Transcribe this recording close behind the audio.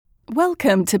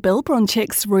Welcome to Bill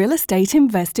Bronchick's Real Estate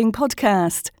Investing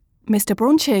Podcast. Mr.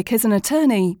 Bronchick is an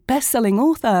attorney, best-selling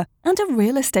author, and a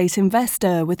real estate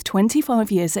investor with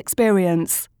 25 years'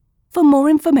 experience. For more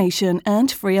information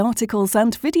and free articles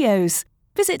and videos,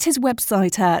 visit his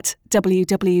website at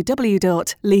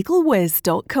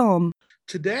www.legalwiz.com.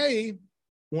 Today,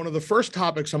 one of the first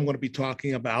topics I'm going to be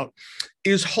talking about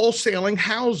is wholesaling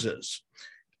houses,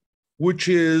 which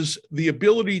is the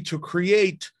ability to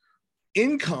create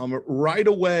income right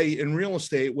away in real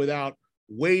estate without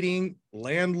waiting,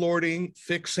 landlording,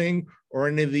 fixing, or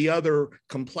any of the other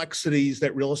complexities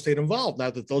that real estate involve.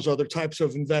 Not that those other types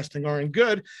of investing aren't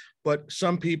good, but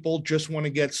some people just want to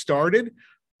get started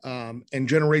and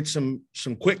generate some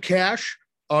quick cash.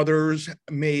 Others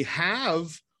may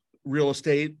have real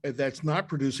estate that's not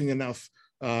producing enough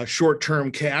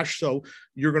short-term cash. So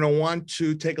you're going to want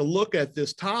to take a look at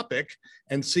this topic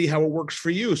and see how it works for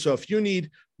you. So if you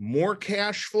need more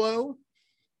cash flow,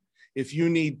 if you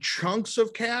need chunks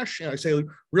of cash, I say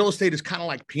real estate is kind of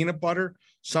like peanut butter.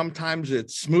 Sometimes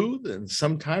it's smooth and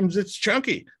sometimes it's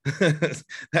chunky.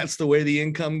 That's the way the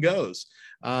income goes.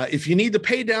 If you need to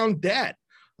pay down debt,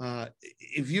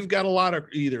 if you've got a lot of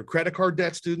either credit card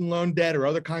debt, student loan debt, or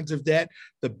other kinds of debt,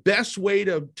 the best way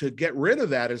to get rid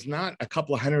of that is not a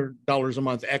couple of $100 a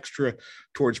month extra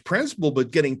towards principal,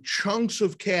 but getting chunks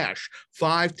of cash,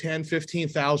 $5,000,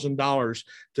 $10,000, $15,000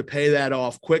 to pay that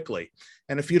off quickly.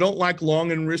 And if you don't like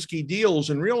long and risky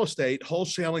deals in real estate,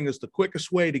 wholesaling is the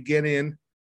quickest way to get in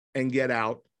and get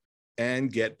out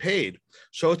and get paid.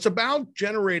 So it's about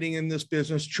generating in this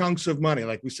business chunks of money.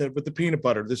 Like we said with the peanut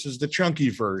butter, this is the chunky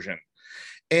version.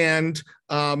 And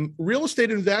real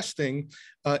estate investing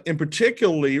in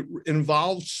particularly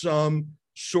involves some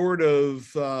sort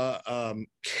of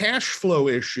cash flow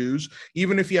issues.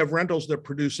 Even if you have rentals that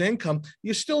produce income,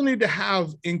 you still need to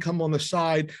have income on the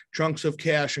side, chunks of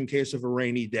cash in case of a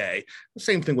rainy day. The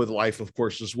same thing with life, of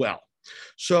course, as well.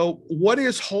 So what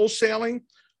is wholesaling?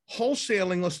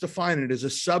 Wholesaling, let's define it as a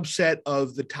subset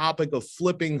of the topic of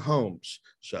flipping homes.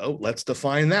 So let's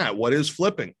define that. What is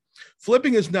flipping?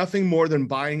 Flipping is nothing more than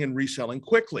buying and reselling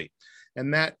quickly.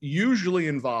 And that usually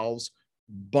involves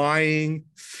buying,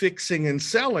 fixing, and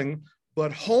selling.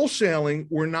 But wholesaling,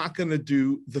 we're not going to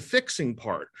do the fixing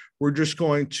part. We're just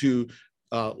going to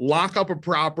lock up a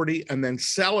property and then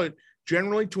sell it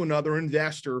generally to another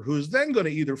investor who's then going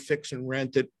to either fix and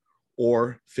rent it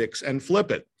or fix and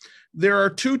flip it. There are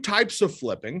two types of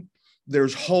flipping.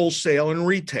 There's wholesale and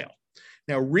retail.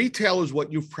 Now, retail is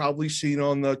what you've probably seen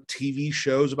on the TV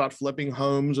shows about flipping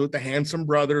homes with the Handsome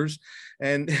Brothers.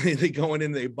 And they go in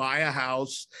and they buy a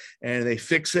house and they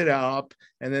fix it up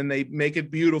and then they make it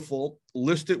beautiful,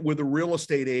 list it with a real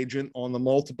estate agent on the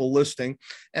multiple listing.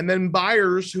 And then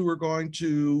buyers who are going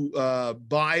to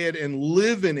buy it and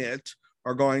live in it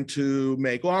are going to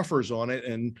make offers on it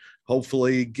and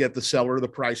hopefully get the seller the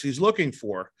price he's looking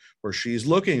for or she's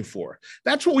looking for.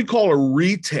 That's what we call a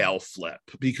retail flip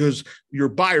because your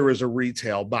buyer is a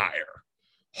retail buyer.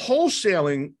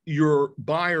 Wholesaling, your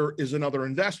buyer is another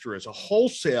investor, is a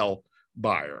wholesale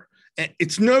buyer. And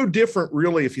it's no different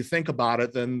really if you think about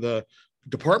it than the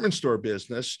department store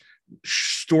business.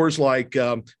 Stores like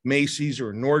Macy's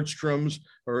or Nordstrom's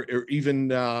or even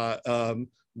the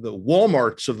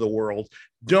Walmarts of the world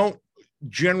don't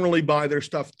generally buy their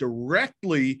stuff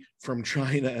directly from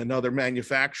China and other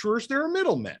manufacturers. There are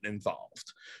middlemen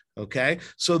involved. Okay,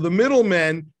 so the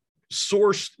middlemen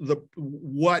source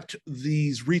what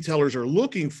these retailers are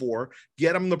looking for,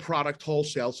 get them the product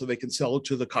wholesale so they can sell it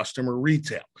to the customer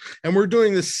retail. And we're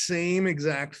doing the same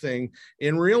exact thing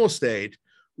in real estate,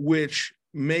 which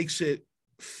makes it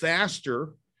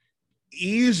faster,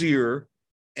 easier,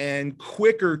 and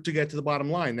quicker to get to the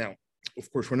bottom line. Now, of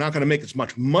course, we're not going to make as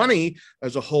much money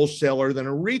as a wholesaler than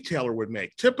a retailer would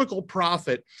make. Typical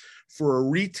profit for a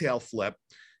retail flip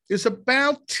is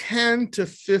about 10 to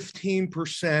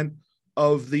 15%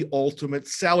 of the ultimate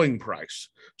selling price.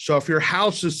 So if your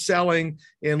house is selling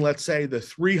in, let's say, the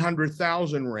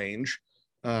 300,000 range,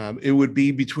 it would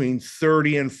be between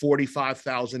 30 and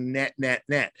 45,000 net.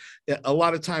 A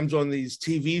lot of times on these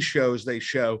TV shows, they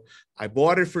show, I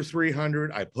bought it for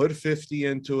 300, I put 50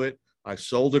 into it, I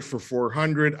sold it for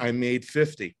 400, I made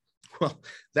 50. Well,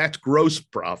 that's gross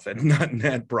profit, not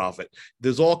net profit.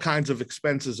 There's all kinds of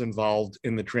expenses involved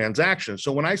in the transaction.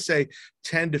 So when I say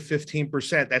 10 to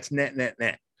 15%, that's net.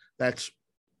 That's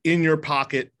in your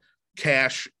pocket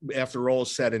cash after all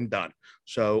is said and done.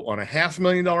 So on a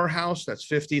 $500,000 house, that's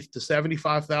 50 to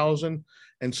 75,000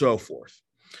 and so forth.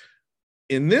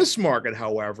 In this market,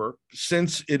 however,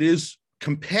 since it is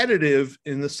competitive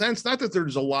in the sense, not that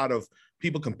there's a lot of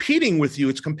people competing with you,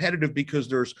 it's competitive because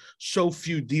there's so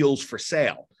few deals for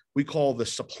sale. We call the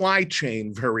supply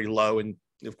chain very low. And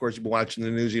of course, you've been watching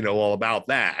the news, you know all about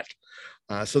that.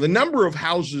 So the number of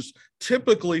houses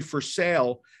typically for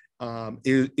sale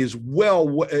is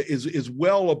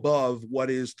well above what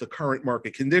is the current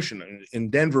market condition. In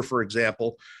Denver, for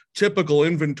example, typical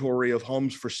inventory of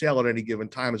homes for sale at any given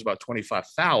time is about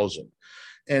 25,000.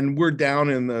 And we're down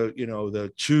in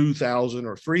the 2,000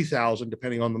 or 3,000,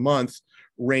 depending on the month,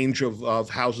 range of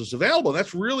houses available.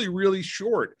 That's really, really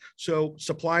short. So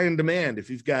supply and demand, if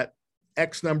you've got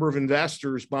X number of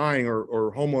investors buying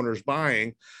or homeowners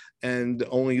buying, and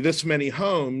only this many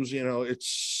homes,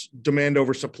 it's demand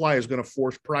over supply is going to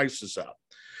force prices up.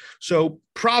 So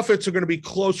profits are going to be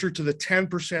closer to the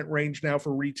 10% range now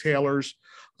for retailers,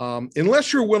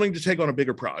 unless you're willing to take on a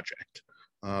bigger project.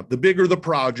 The bigger the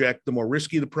project, the more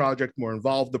risky the project, more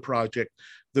involved the project,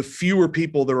 the fewer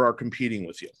people there are competing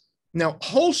with you. Now,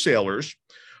 wholesalers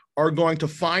are going to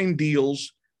find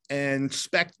deals and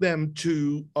spec them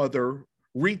to other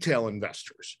retail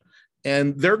investors.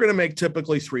 And they're going to make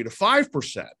typically 3 to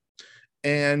 5%.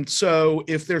 And so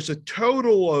if there's a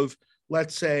total of,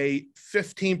 let's say,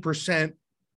 15%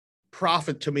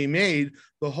 profit to be made,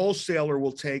 the wholesaler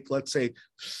will take, let's say,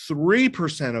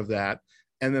 3% of that.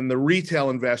 And then the retail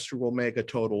investor will make a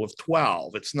total of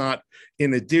 12. It's not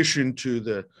in addition to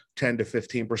the 10 to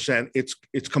 15%,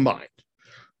 it's combined.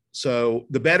 So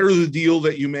the better the deal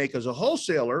that you make as a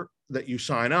wholesaler that you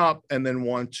sign up and then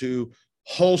want to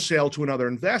wholesale to another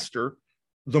investor,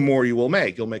 the more you will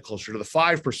make. You'll make closer to the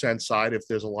 5% side if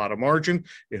there's a lot of margin.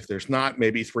 If there's not,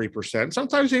 maybe 3%,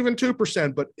 sometimes even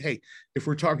 2%. But hey, if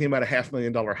we're talking about a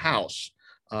 $500,000 house,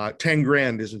 10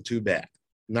 grand isn't too bad.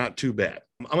 Not too bad.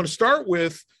 I'm going to start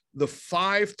with the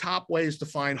 5 top ways to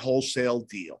find wholesale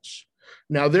deals.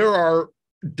 Now, there are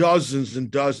dozens and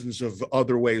dozens of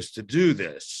other ways to do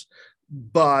this,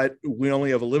 but we only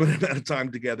have a limited amount of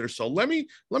time together. So let me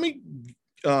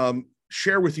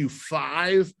share with you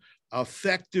 5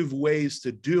 effective ways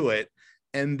to do it,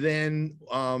 and then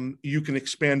you can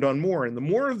expand on more. And the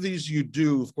more of these you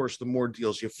do, of course, the more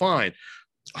deals you find.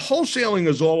 Wholesaling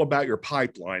is all about your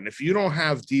pipeline. If you don't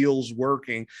have deals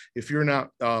working, if you're not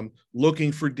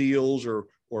looking for deals or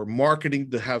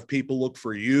marketing to have people look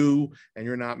for you, and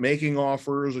you're not making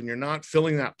offers and you're not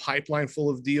filling that pipeline full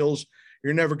of deals,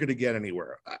 you're never going to get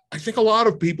anywhere. I think a lot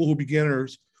of people who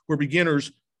are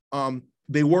beginners,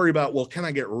 they worry about, well, can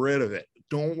I get rid of it?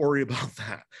 Don't worry about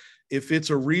that. If it's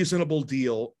a reasonable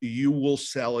deal, you will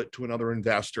sell it to another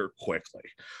investor quickly.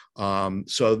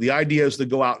 So the idea is to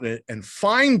go out and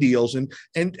find deals and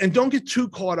don't get too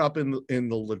caught up in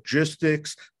the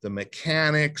logistics, the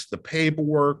mechanics, the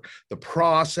paperwork, the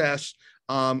process.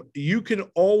 You can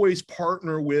always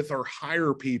partner with or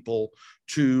hire people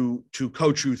to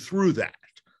coach you through that.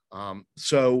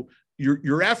 So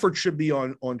your effort should be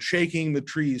on shaking the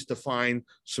trees to find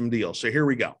some deals. So here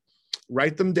we go.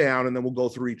 Write them down, and then we'll go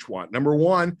through each one. Number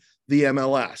 1, the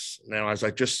MLS. Now, as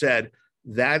I just said,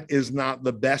 that is not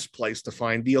the best place to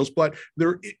find deals, but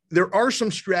there are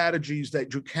some strategies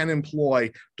that you can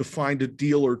employ to find a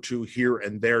deal or two here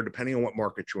and there, depending on what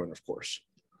market you're in, of course.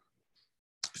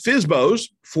 FSBOs,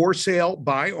 for sale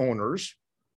by owners.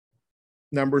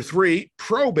 Number 3,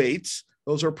 probates.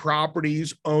 Those are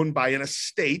properties owned by an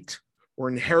estate or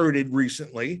inherited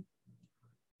recently.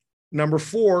 Number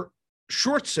 4,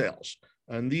 short sales.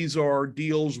 And these are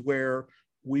deals where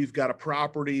we've got a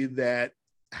property that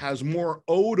has more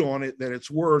owed on it than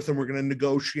it's worth, and we're going to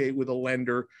negotiate with a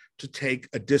lender to take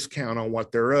a discount on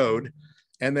what they're owed.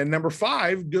 And then number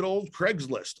 5, good old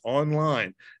Craigslist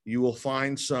online. You will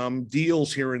find some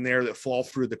deals here and there that fall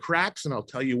through the cracks, and I'll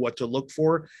tell you what to look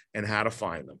for and how to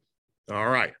find them. All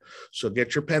right, so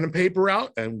get your pen and paper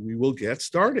out and we will get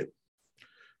started.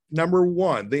 Number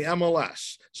 1, the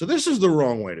MLS. So this is the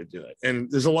wrong way to do it.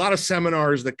 And there's a lot of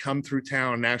seminars that come through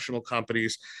town, national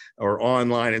companies or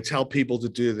online, and tell people to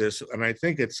do this. And I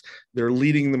think they're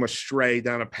leading them astray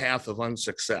down a path of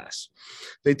unsuccess.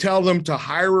 They tell them to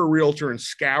hire a realtor and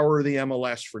scour the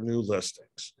MLS for new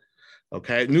listings.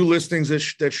 Okay, new listings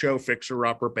that show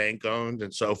fixer-upper, bank-owned,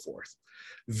 and so forth.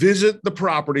 Visit the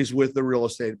properties with the real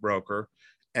estate broker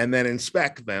and then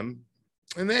inspect them,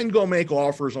 and then go make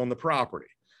offers on the property.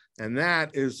 And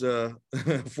that is a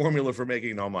formula for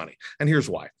making no money. And here's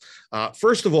why.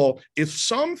 First of all, if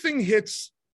something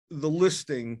hits the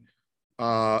listing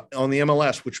on the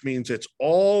MLS, which means it's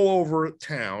all over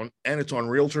town and it's on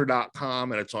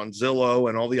realtor.com and it's on Zillow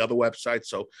and all the other websites,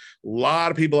 so a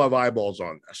lot of people have eyeballs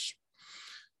on this.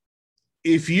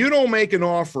 If you don't make an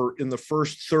offer in the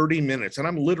first 30 minutes, and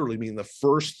I'm literally mean the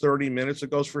first 30 minutes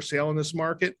it goes for sale in this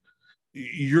market,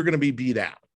 you're going to be beat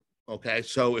out. Okay.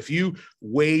 So if you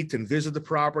wait and visit the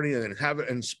property and then have it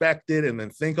inspected and then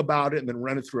think about it and then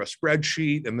run it through a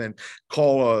spreadsheet and then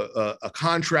call a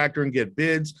contractor and get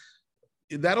bids,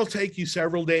 that'll take you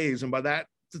several days. And by the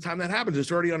time that happens,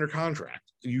 it's already under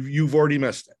contract. You've already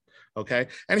missed it. Okay.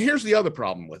 And here's the other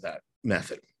problem with that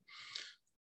method.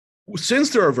 Since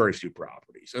there are very few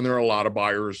properties and there are a lot of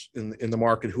buyers in the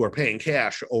market who are paying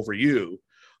cash over you,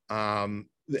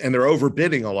 and they're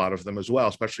overbidding a lot of them as well,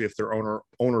 especially if they're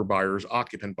owner buyers,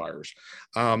 occupant buyers.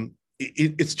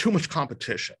 It's too much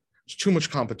competition. It's too much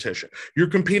competition. You're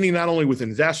competing not only with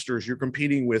investors, you're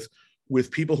competing with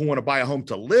people who want to buy a home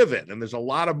to live in. And there's a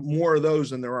lot of more of those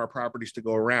than there are properties to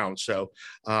go around. So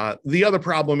the other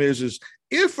problem is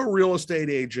if a real estate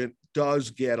agent does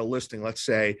get a listing, let's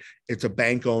say it's a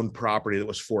bank-owned property that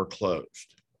was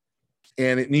foreclosed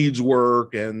and it needs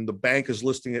work and the bank is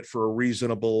listing it for a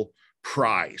reasonable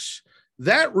price,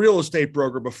 that real estate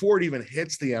broker, before it even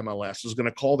hits the MLS, is going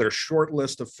to call their short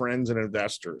list of friends and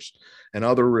investors and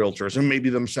other realtors, and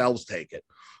maybe themselves take it,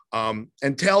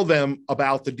 and tell them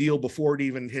about the deal before it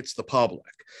even hits the public.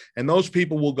 And those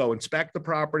people will go inspect the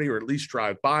property or at least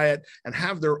drive by it and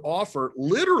have their offer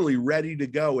literally ready to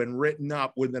go and written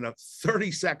up within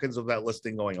 30 seconds of that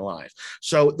listing going live.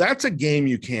 So that's a game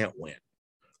you can't win.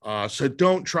 So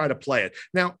don't try to play it.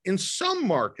 Now, in some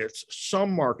markets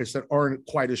that aren't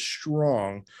quite as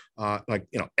strong, like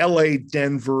LA,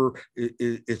 Denver,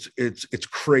 it's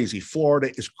crazy.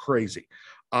 Florida is crazy.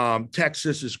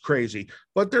 Texas is crazy.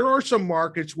 But there are some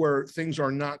markets where things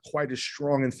are not quite as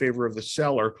strong in favor of the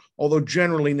seller, although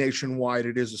generally nationwide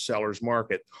it is a seller's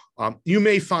market. You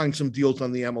may find some deals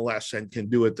on the MLS and can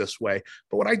do it this way.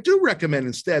 But what I do recommend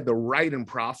instead, the right and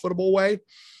profitable way,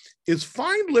 is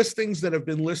find listings that have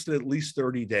been listed at least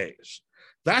 30 days.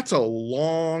 That's a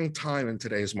long time in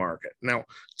today's market. Now,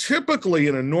 typically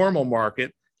in a normal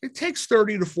market, it takes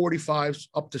 30 to 45,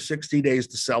 up to 60 days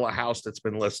to sell a house that's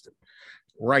been listed.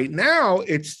 Right now,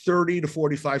 it's 30 to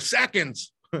 45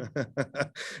 seconds.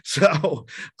 So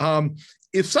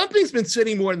if something's been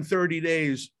sitting more than 30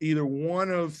 days, either one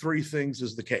of three things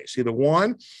is the case. Either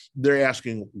one, they're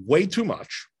asking way too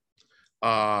much.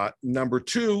 Number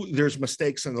two, there's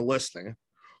mistakes in the listing.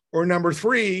 Or number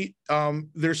three,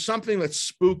 there's something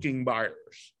that's spooking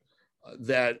buyers,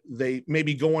 that they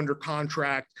maybe go under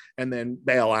contract and then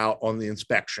bail out on the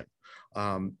inspection.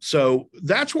 So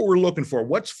that's what we're looking for.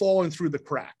 What's falling through the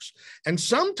cracks? And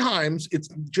sometimes it's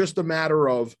just a matter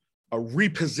of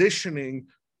repositioning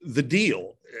the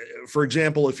deal. For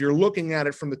example, if you're looking at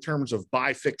it from the terms of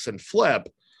buy, fix, and flip,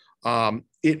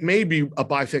 it may be a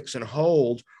buy, fix, and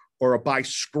hold, or a buy,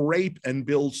 scrape, and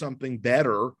build something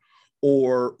better,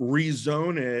 or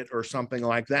rezone it or something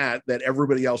like that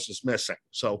everybody else is missing.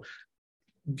 So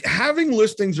having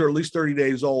listings that are at least 30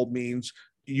 days old means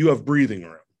you have breathing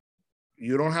room.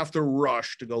 You don't have to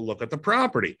rush to go look at the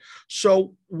property.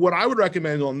 So what I would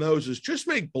recommend on those is just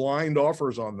make blind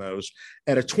offers on those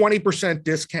at a 20%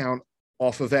 discount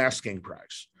off of asking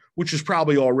price, which is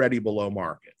probably already below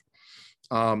market.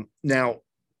 Now,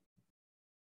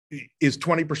 is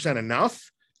 20%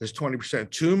 enough? Is 20%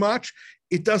 too much?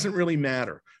 It doesn't really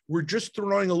matter. We're just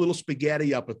throwing a little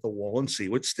spaghetti up at the wall and see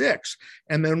what sticks,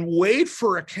 and then wait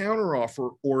for a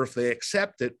counteroffer, or if they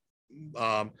accept it,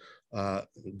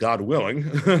 God willing,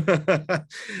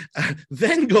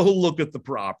 then go look at the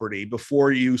property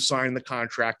before you sign the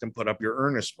contract and put up your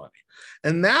earnest money.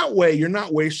 And that way, you're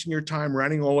not wasting your time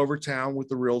running all over town with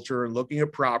the realtor and looking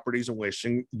at properties and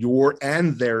wasting your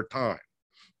and their time.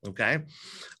 Okay.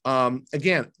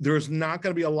 Again, there's not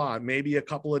going to be a lot, maybe a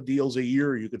couple of deals a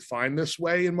year you could find this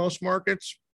way in most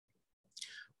markets,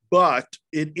 but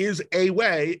it is a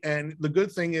way. And the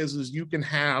good thing is you can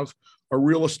have a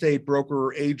real estate broker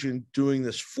or agent doing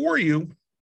this for you.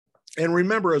 And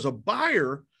remember, as a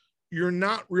buyer, you're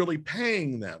not really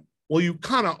paying them. Well, you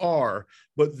kind of are,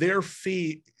 but their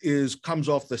fee comes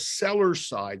off the seller's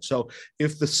side. So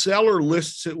if the seller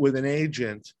lists it with an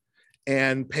agent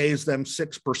and pays them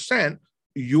 6%,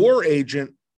 your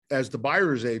agent, as the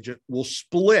buyer's agent, will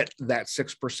split that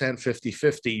 6%,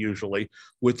 50-50 usually,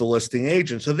 with the listing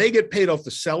agent. So they get paid off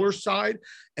the seller's side,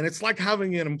 and it's like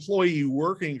having an employee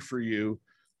working for you,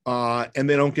 and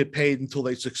they don't get paid until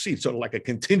they succeed. Sort of like a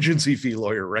contingency fee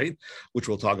lawyer, right? Which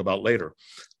we'll talk about later.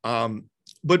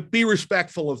 But be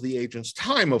respectful of the agent's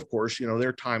time, of course.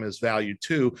 Their time is valued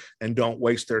too, and don't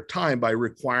waste their time by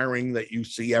requiring that you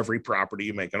see every property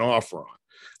you make an offer on.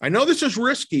 I know this is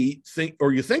risky,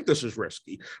 you think this is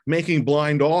risky, making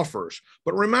blind offers,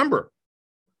 but remember,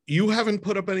 you haven't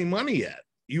put up any money yet.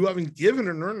 You haven't given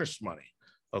an earnest money,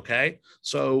 okay?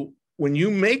 So when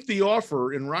you make the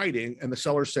offer in writing and the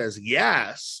seller says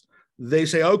yes, they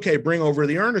say, okay, bring over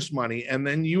the earnest money. And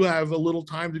then you have a little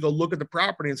time to go look at the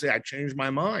property and say, I changed my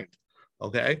mind.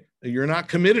 Okay. You're not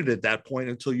committed at that point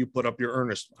until you put up your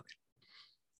earnest money.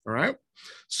 All right.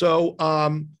 So,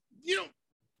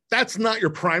 that's not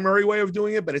your primary way of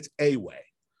doing it, but it's a way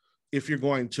if you're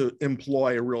going to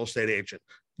employ a real estate agent.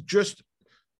 Just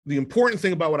the important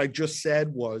thing about what I just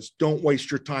said was don't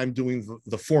waste your time doing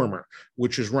the former,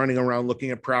 which is running around looking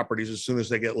at properties as soon as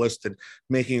they get listed,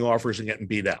 making offers and getting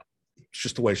beat out. It's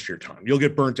just a waste of your time. You'll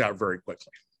get burnt out very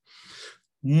quickly.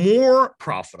 More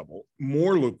profitable,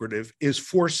 more lucrative is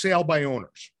for sale by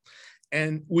owners.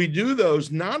 And we do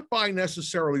those not by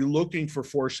necessarily looking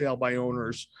for sale by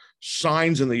owners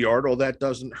signs in the yard, although that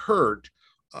doesn't hurt.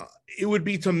 It would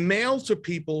be to mail to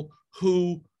people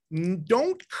who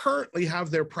don't currently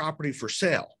have their property for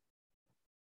sale,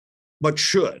 but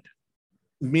should,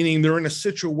 meaning they're in a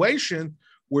situation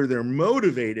where they're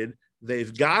motivated,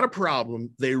 they've got a problem,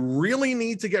 they really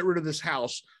need to get rid of this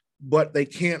house, but they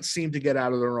can't seem to get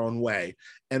out of their own way.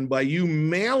 And by you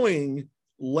mailing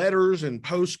letters and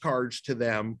postcards to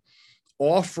them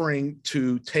offering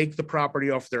to take the property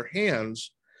off their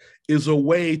hands is a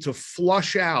way to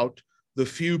flush out the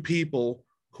few people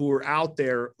who are out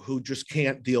there who just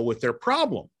can't deal with their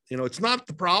problem. It's not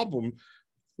the problem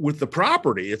with the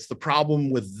property, it's the problem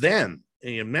with them.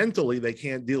 And mentally, they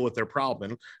can't deal with their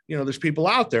problem. There's people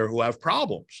out there who have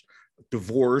problems,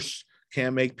 divorce,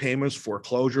 can't make payments,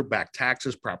 foreclosure, back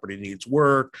taxes, property needs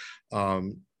work,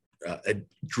 a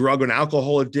drug and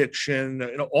alcohol addiction,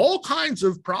 all kinds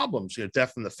of problems,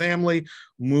 death in the family,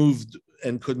 moved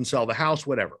and couldn't sell the house,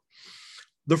 whatever.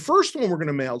 The first one we're going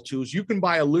to mail to is you can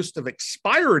buy a list of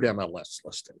expired MLS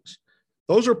listings.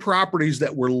 Those are properties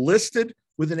that were listed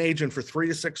with an agent for 3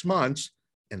 to 6 months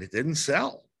and it didn't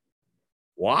sell.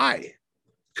 Why?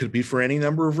 Could be for any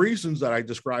number of reasons that I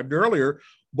described earlier,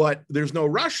 but there's no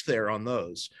rush there on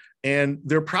those. And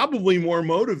they're probably more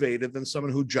motivated than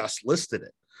someone who just listed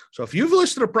it. So if you've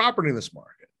listed a property in this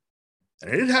market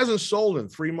and it hasn't sold in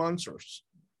 3 months or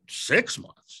 6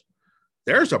 months,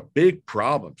 there's a big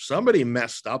problem. Somebody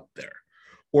messed up there,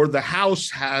 or the house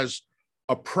has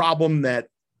a problem that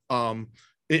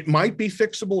it might be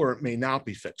fixable or it may not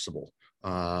be fixable,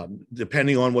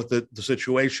 depending on what the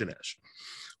situation is.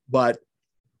 But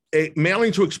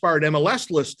mailing to expired MLS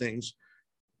listings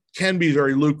can be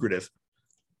very lucrative.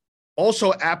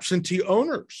 Also, absentee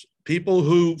owners, people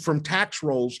who from tax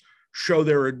rolls show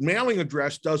their mailing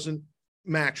address doesn't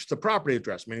match the property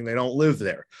address, meaning they don't live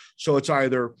there. So it's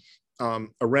either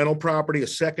a rental property, a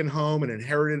second home, an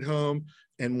inherited home,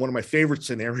 and one of my favorite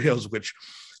scenarios, which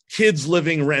kids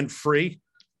living rent-free.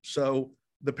 So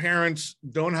the parents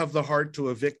don't have the heart to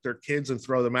evict their kids and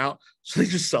throw them out, so they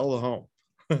just sell the home.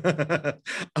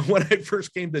 When I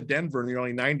first came to Denver in the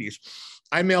early 90s,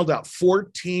 I mailed out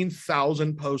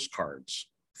 14,000 postcards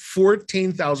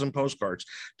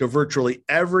to virtually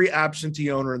every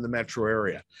absentee owner in the metro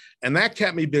area. And that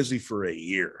kept me busy for a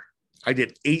year. I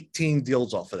did 18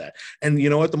 deals off of that. And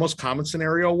you know what the most common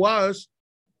scenario was?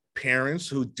 Parents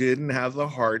who didn't have the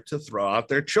heart to throw out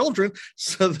their children,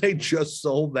 so they just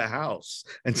sold the house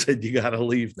and said, you got to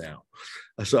leave now.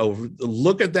 So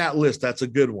look at that list. That's a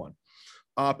good one.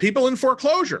 People in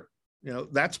foreclosure,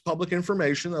 that's public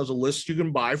information. There's a list you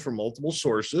can buy from multiple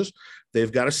sources.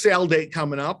 They've got a sale date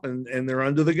coming up and they're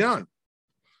under the gun.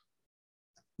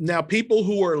 Now, people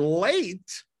who are late,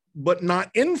 but not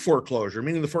in foreclosure,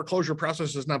 meaning the foreclosure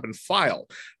process has not been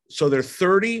filed. So they're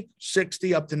 30,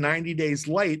 60, up to 90 days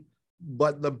late,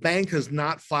 but the bank has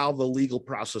not filed the legal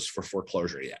process for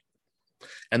foreclosure yet.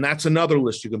 And that's another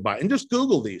list you can buy. And just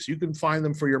Google these. You can find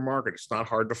them for your market. It's not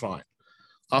hard to find.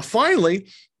 Finally,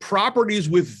 properties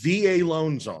with VA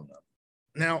loans on them.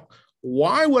 Now,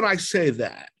 why would I say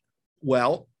that?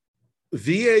 Well,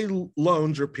 VA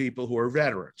loans are people who are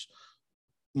veterans.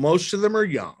 Most of them are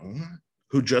young,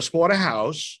 who just bought a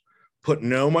house, put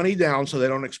no money down, so they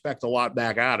don't expect a lot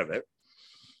back out of it.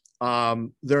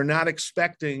 They're not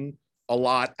expecting a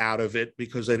lot out of it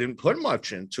because they didn't put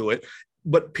much into it.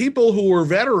 But people who are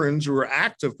veterans, who are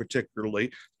active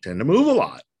particularly, tend to move a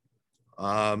lot.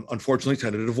 Unfortunately,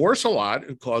 tend to divorce a lot,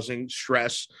 and causing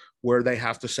stress where they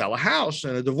have to sell a house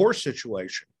in a divorce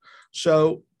situation.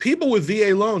 So people with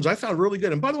VA loans, I found really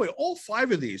good. And by the way, all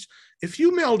 5 of these, if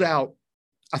you mailed out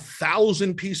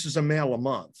 1,000 pieces of mail a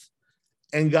month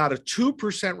and got a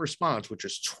 2% response, which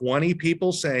is 20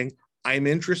 people saying, I'm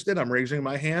interested, I'm raising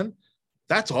my hand,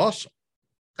 that's awesome.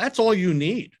 That's all you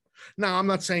need. Now, I'm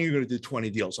not saying you're going to do 20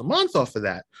 deals a month off of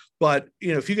that, but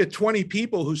if you get 20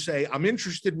 people who say, I'm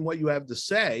interested in what you have to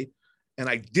say, and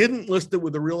I didn't list it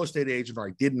with a real estate agent, or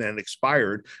I didn't and it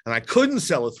expired, and I couldn't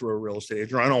sell it through a real estate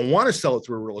agent, or I don't want to sell it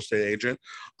through a real estate agent,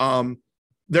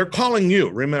 they're calling you.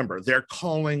 Remember, they're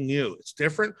calling you. It's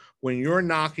different when you're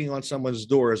knocking on someone's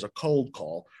door as a cold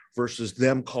call versus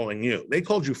them calling you. They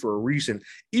called you for a reason.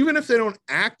 Even if they don't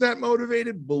act that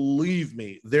motivated, believe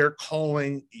me, they're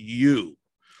calling you.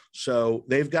 So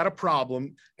they've got a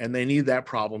problem and they need that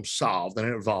problem solved, and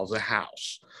it involves a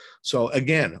house. So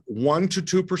again, 1 to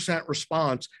 2%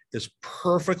 response is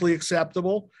perfectly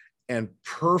acceptable and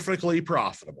perfectly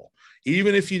profitable.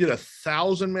 Even if you did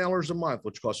 1,000 mailers a month,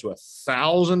 which costs you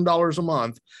 $1,000 a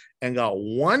month, and got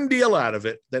one deal out of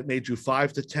it that made you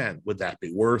 5 to 10, would that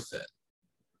be worth it?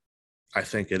 I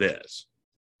think it is.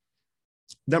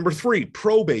 Number 3,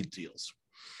 probate deals.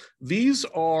 These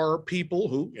are people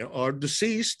who are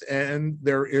deceased and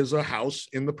there is a house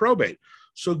in the probate.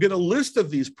 So get a list of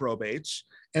these probates,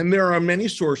 and there are many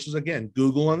sources. Again,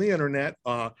 Google on the internet,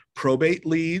 probate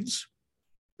leads.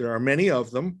 There are many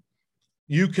of them.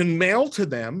 You can mail to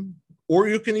them, or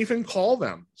you can even call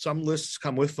them. Some lists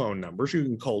come with phone numbers. You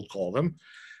can cold call them.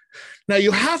 Now,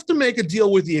 you have to make a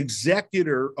deal with the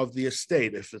executor of the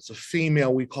estate. If it's a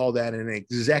female, we call that an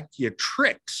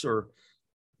executrix, or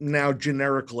now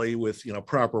generically with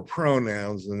proper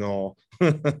pronouns and all,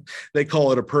 they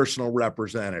call it a personal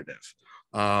representative.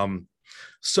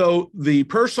 So the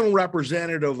personal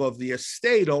representative of the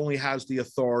estate only has the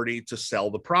authority to sell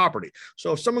the property.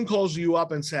 So if someone calls you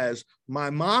up and says,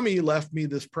 my mommy left me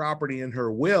this property in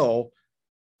her will,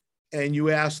 and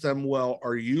you ask them, well,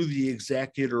 are you the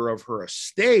executor of her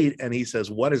estate? And he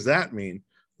says, what does that mean?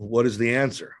 What is the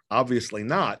answer? Obviously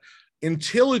not.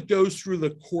 Until it goes through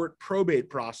the court probate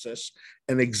process,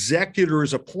 an executor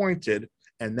is appointed,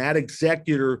 and that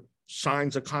executor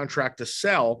signs a contract to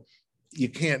sell, you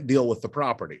can't deal with the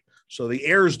property. So the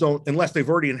heirs don't, unless they've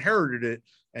already inherited it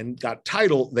and got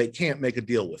title, they can't make a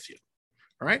deal with you.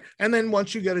 All right. And then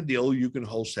once you get a deal, you can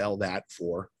wholesale that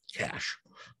for cash.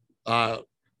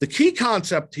 The key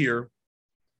concept here,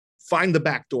 find the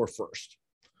back door first.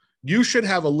 You should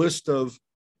have a list of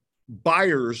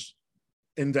buyers,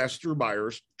 investor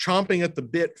buyers, chomping at the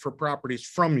bit for properties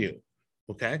from you.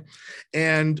 Okay.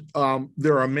 And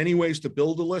there are many ways to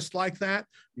build a list like that.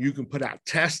 You can put out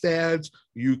test ads.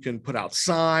 You can put out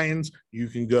signs. You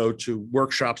can go to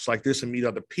workshops like this and meet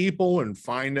other people and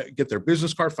get their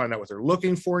business card, find out what they're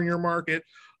looking for in your market.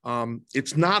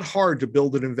 It's not hard to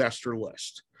build an investor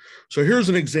list. So here's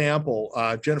an example.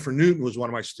 Jennifer Newton was one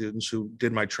of my students who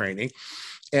did my training,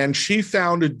 and she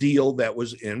found a deal that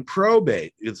was in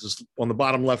probate. It's on the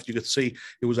bottom left, you can see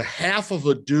it was a half of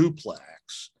a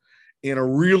duplex in a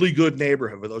really good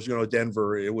neighborhood. For those of you who know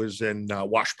Denver, it was in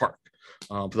Wash Park.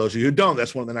 For those of you who don't,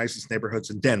 that's one of the nicest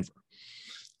neighborhoods in Denver.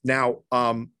 Now,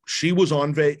 I was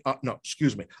on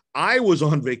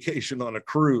vacation on a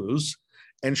cruise,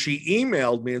 and she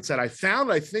emailed me and said, I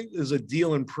think there's a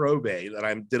deal in probate that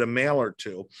I did a mailer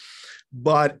to,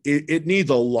 but it needs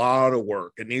a lot of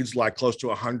work. It needs like close to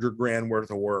 $100,000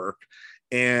 worth of work.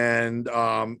 And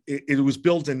it was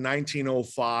built in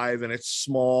 1905, and it's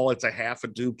small. It's a half a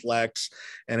duplex,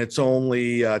 and it's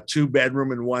only 2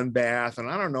 bedroom and 1 bath. And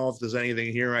I don't know if there's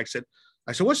anything here. I said,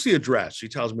 what's the address? She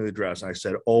tells me the address. And I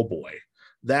said, oh boy,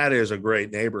 that is a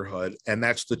great neighborhood. And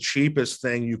that's the cheapest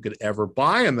thing you could ever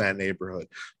buy in that neighborhood.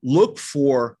 Look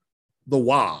for the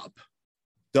WOB,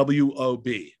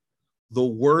 W-O-B. The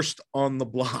worst on the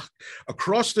block.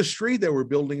 Across the street, they were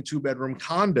building 2-bedroom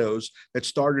condos that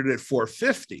started at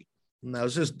 $450,000. Now,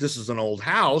 this is an old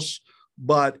house,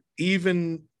 but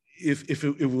even if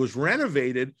it was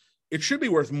renovated, it should be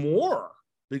worth more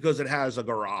because it has a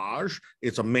garage,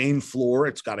 it's a main floor,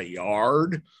 it's got a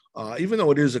yard. Even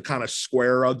though it is a kind of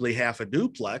square, ugly half a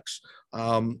duplex,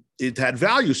 it had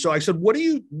value. So I said, what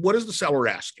is the seller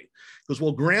asking? He goes,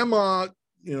 well, grandma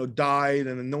died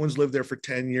and no one's lived there for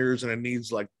 10 years and it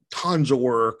needs like tons of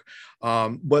work.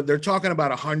 But they're talking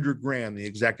about $100,000, the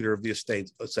executor of the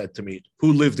estate said to me,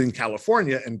 who lived in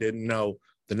California and didn't know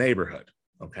the neighborhood.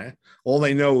 Okay. All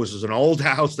they know is an old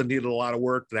house that needed a lot of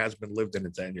work that hasn't been lived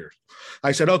in 10 years.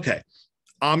 I said, okay,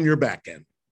 I'm your back end.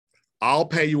 I'll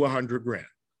pay you $100,000,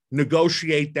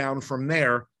 negotiate down from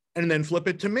there, and then flip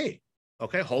it to me.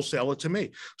 Okay, wholesale it to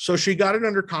me. So she got it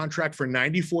under contract for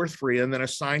 $94,300 and then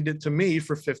assigned it to me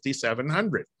for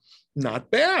 $5,700.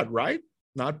 Not bad, right?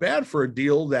 Not bad for a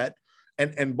deal that,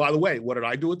 and by the way, what did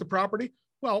I do with the property?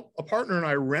 Well, a partner and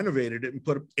I renovated it and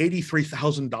put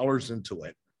 $83,000 into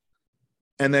it,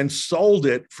 and then sold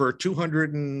it for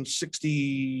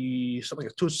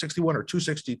 $261 or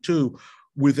 $262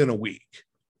 within a week.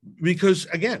 Because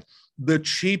again, the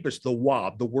cheapest, the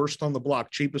WOB, the worst on the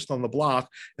block, cheapest on the block,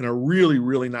 in a really,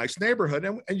 really nice neighborhood.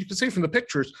 And you can see from the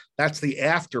pictures, that's the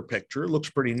after picture. It looks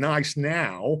pretty nice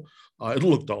now. It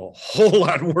looked a whole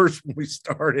lot worse when we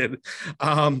started.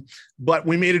 But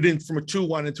we made it in from a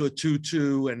 2-1 into a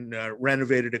 2-2 and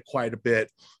renovated it quite a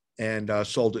bit and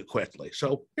sold it quickly.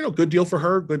 So, good deal for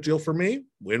her, good deal for me,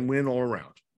 win-win all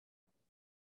around.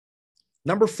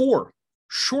 Number 4,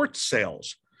 short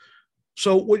sales.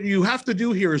 So what you have to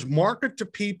do here is market to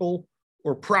people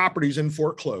or properties in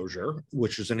foreclosure,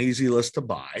 which is an easy list to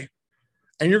buy.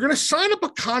 And you're going to sign up a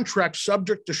contract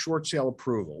subject to short sale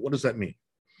approval. What does that mean?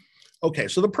 Okay,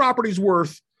 so the property's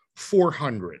worth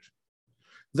 $400.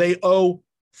 They owe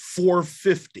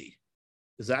 $450.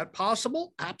 Is that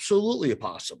possible? Absolutely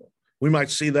possible. We might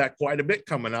see that quite a bit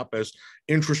coming up as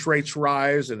interest rates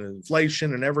rise and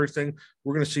inflation and everything.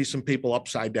 We're going to see some people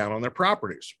upside down on their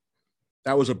properties.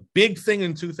 That was a big thing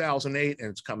in 2008, and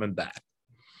it's coming back.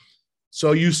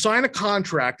 So you sign a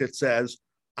contract that says,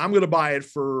 I'm going to buy it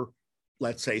for,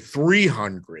 let's say,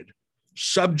 $300,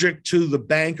 subject to the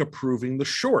bank approving the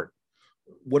short.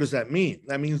 What does that mean?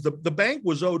 That means the bank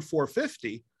was owed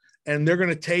 $450, and they're going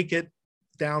to take it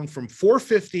down from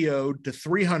 $450 owed to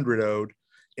 $300 owed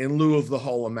in lieu of the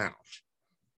whole amount.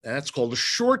 And that's called a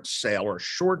short sale or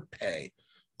short pay.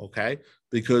 Okay,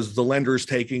 because the lender is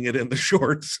taking it in the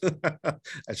shorts.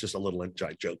 That's just a little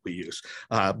inside joke we use.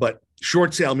 But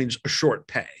short sale means a short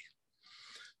pay.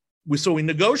 So we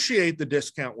negotiate the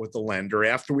discount with the lender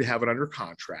after we have it under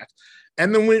contract.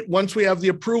 And then once we have the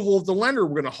approval of the lender,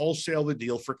 we're going to wholesale the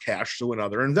deal for cash to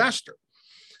another investor.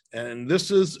 And this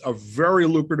is a very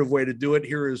lucrative way to do it.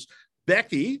 Here is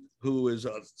Becky, who is,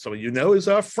 some of you know, is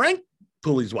Frank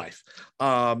Pooley's wife,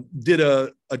 did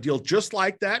a deal just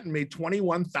like that and made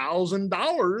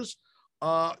 $21,000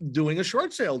 doing a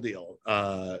short sale deal.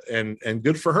 And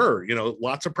good for her.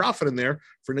 Lots of profit in there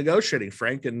for negotiating.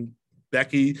 Frank and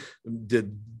Becky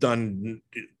done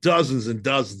dozens and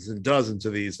dozens and dozens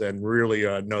of these and really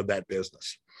know that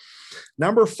business.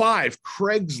 Number 5,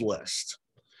 Craigslist.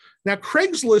 Now,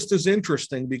 Craigslist is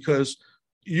interesting because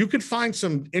you could find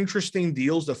some interesting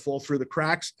deals that fall through the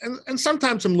cracks and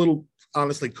sometimes some little,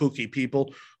 honestly, kooky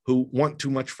people who want too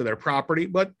much for their property.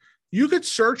 But you could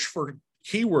search for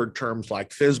keyword terms like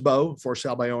FSBO, for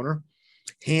sale by owner,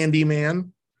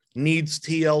 handyman, needs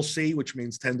TLC, which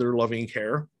means tender loving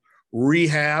care,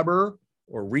 rehabber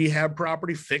or rehab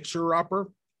property, fixer-upper.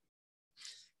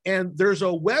 And there's a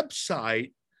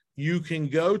website you can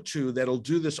go to that'll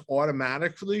do this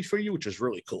automatically for you, which is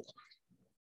really cool.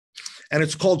 And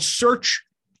it's called Search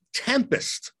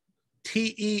Tempest,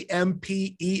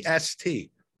 Tempest,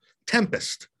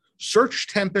 Tempest,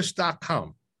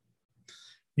 searchtempest.com.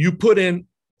 You put in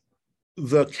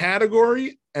the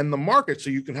category and the market, so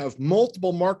you can have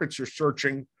multiple markets you're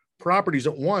searching properties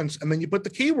at once, and then you put the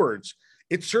keywords.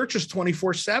 It searches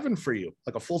 24/7 for you,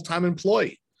 like a full-time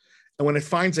employee. And when it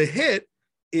finds a hit,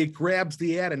 it grabs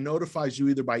the ad and notifies you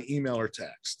either by email or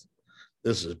text.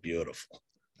 This is beautiful.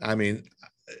 I mean,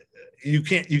 you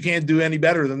can't do any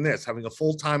better than this, having a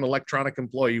full-time electronic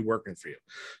employee working for you.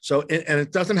 So, and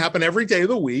it doesn't happen every day of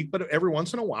the week, but every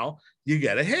once in a while you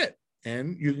get a hit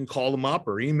and you can call them up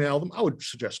or email them. I would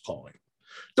suggest calling.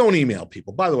 Don't email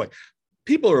people. By the way,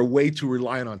 people are way too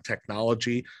reliant on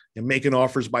technology and making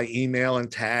offers by email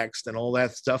and text and all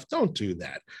that stuff. Don't do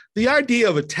that. The idea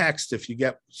of a text, if you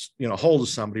get hold of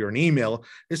somebody, or an email,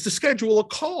 is to schedule a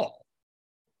call.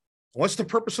 What's the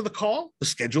purpose of the call? To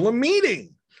schedule a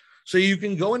meeting so you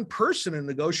can go in person and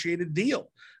negotiate a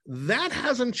deal. That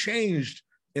hasn't changed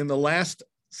in the last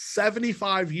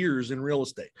 75 years in real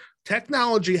estate.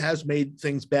 Technology has made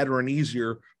things better and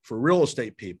easier for real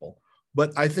estate people,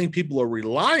 but I think people are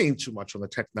relying too much on the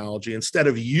technology instead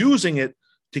of using it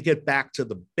to get back to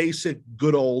the basic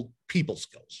good old people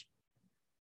skills.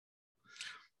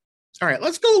 All right,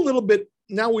 let's go a little bit.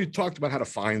 Now we've talked about how to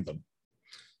find them.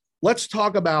 Let's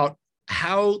talk about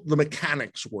how the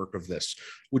mechanics work of this,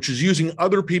 which is using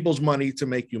other people's money to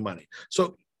make you money.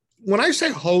 So when I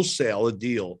say wholesale a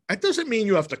deal, that doesn't mean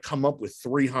you have to come up with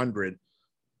 300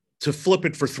 to flip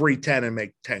it for 310 and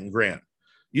make 10 grand.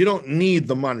 You don't need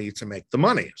the money to make the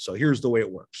money. So here's the way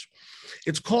it works.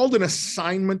 It's called an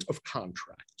assignment of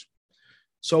contract.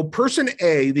 So person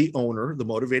A, the owner, the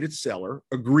motivated seller,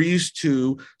 agrees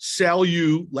to sell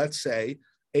you, let's say,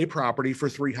 a property for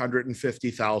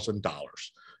 $350,000.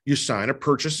 You sign a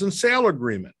purchase and sale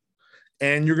agreement,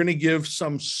 and you're going to give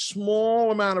some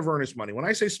small amount of earnest money. When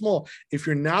I say small, if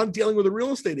you're now dealing with a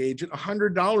real estate agent,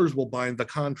 $100 will bind the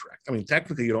contract. I mean,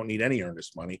 technically, you don't need any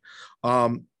earnest money,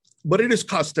 but it is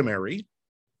customary.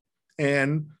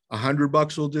 And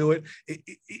 $100 will do it.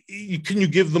 Can you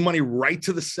give the money right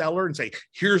to the seller and say,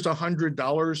 here's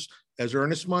 $100 as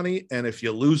earnest money, and if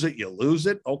you lose it, you lose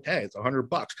it? Okay, it's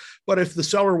 $100. But if the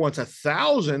seller wants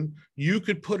 1,000, you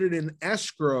could put it in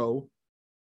escrow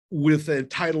with a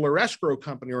title or escrow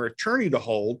company or attorney to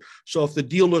hold. So if the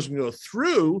deal doesn't go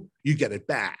through, you get it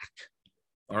back.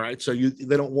 All right, so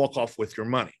they don't walk off with your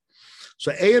money.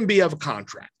 So A and B have a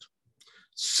contract.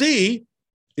 C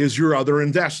is your other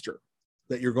investor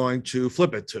that you're going to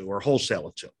flip it to or wholesale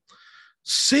it to.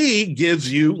 C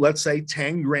gives you, let's say,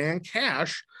 10 grand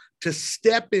cash to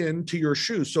step into your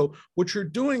shoes. So what you're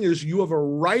doing is you have a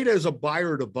right as a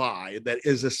buyer to buy that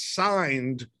is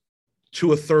assigned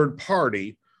to a third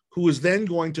party who is then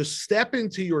going to step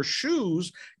into your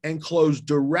shoes and close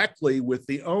directly with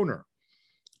the owner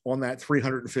on that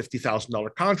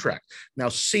 $350,000 contract. Now,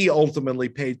 C ultimately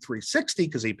paid $360,000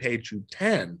 because he paid you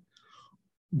 $10,000,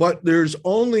 but there's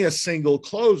only a single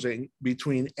closing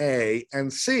between A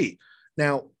and C.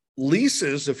 Now,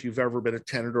 leases, if you've ever been a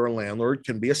tenant or a landlord,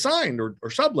 can be assigned or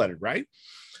subletted, right?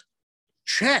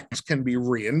 Checks can be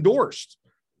re-endorsed.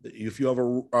 If you have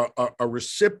a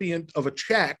recipient of a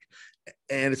check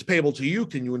and it's payable to you,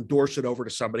 can you endorse it over to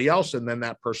somebody else and then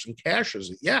that person cashes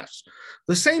it? Yes.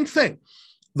 The same thing.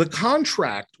 The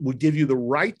contract would give you the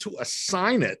right to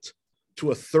assign it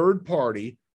to a third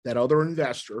party, that other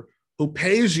investor, who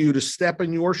pays you to step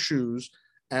in your shoes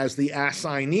as the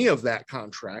assignee of that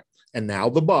contract, and now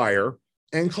the buyer,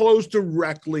 and close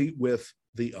directly with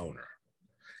the owner.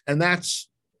 And that's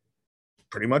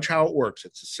pretty much how it works.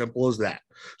 It's as simple as that.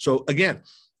 So again,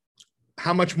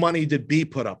 how much money did B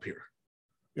put up here?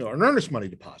 An earnest money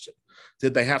deposit.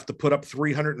 Did they have to put up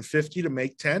 $350 to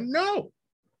make 10? No.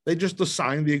 They just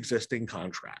assigned the existing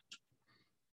contract.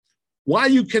 Why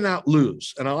you cannot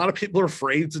lose. And a lot of people are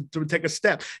afraid to take a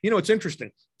step. It's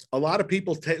interesting. A lot of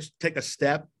people take a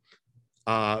step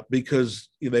because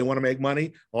they want to make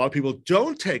money. A lot of people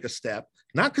don't take a step,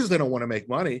 not because they don't want to make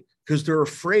money, because they're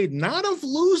afraid not of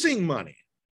losing money,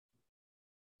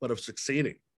 but of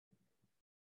succeeding.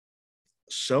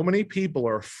 So many people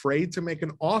are afraid to make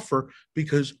an offer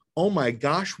because, oh my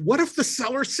gosh, what if the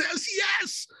seller says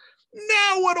yes?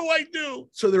 Now what do I do?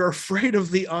 So they're afraid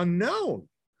of the unknown.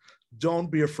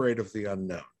 Don't be afraid of the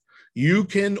unknown. You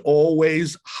can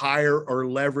always hire or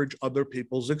leverage other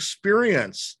people's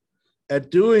experience at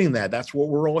doing that. That's what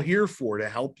we're all here for, to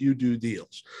help you do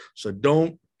deals. So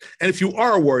don't, and if you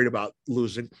are worried about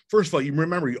losing, first of all, you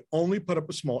remember you only put up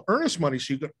a small earnest money,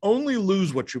 so you can only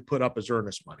lose what you put up as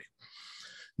earnest money.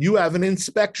 You have an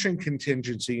inspection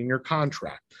contingency in your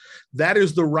contract. That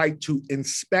is the right to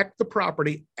inspect the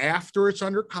property after it's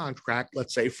under contract,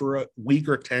 let's say for a week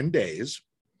or 10 days.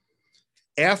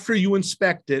 After you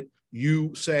inspect it,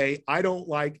 you say, I don't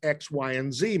like X, Y,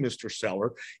 and Z, Mr.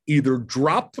 Seller. Either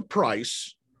drop the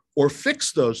price or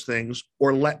fix those things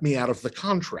or let me out of the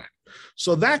contract.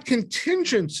 So that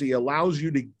contingency allows you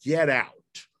to get out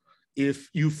if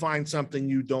you find something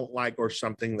you don't like or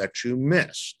something that you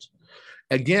missed.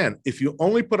 Again, if you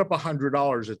only put up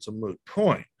 $100, it's a moot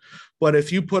point. But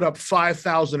if you put up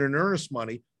 $5,000 in earnest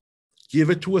money, give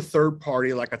it to a third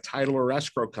party like a title or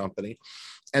escrow company.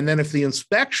 And then if the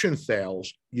inspection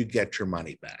fails, you get your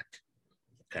money back.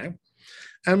 Okay.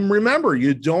 And remember,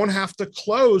 you don't have to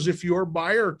close if your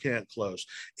buyer can't close.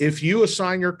 If you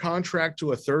assign your contract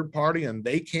to a third party and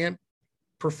they can't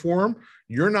perform,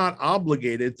 you're not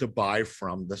obligated to buy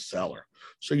from the seller.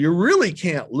 So you really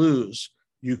can't lose.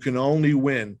 You can only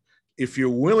win if you're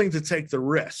willing to take the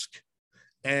risk.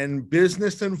 And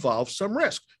business involves some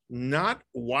risk, not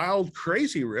wild,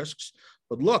 crazy risks.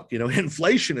 But look,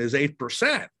 inflation is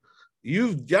 8%.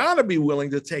 You've got to be willing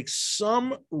to take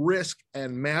some risk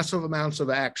and massive amounts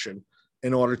of action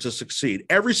in order to succeed.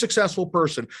 Every successful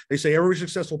person, they say every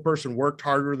successful person worked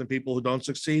harder than people who don't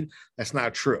succeed. That's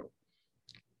not true.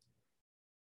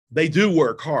 They do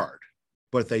work hard,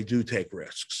 but they do take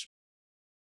risks.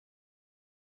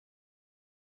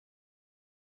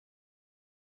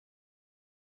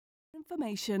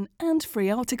 Information and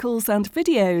free articles and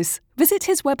videos. Visit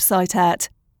his website at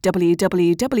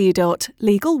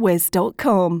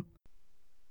www.legalwiz.com.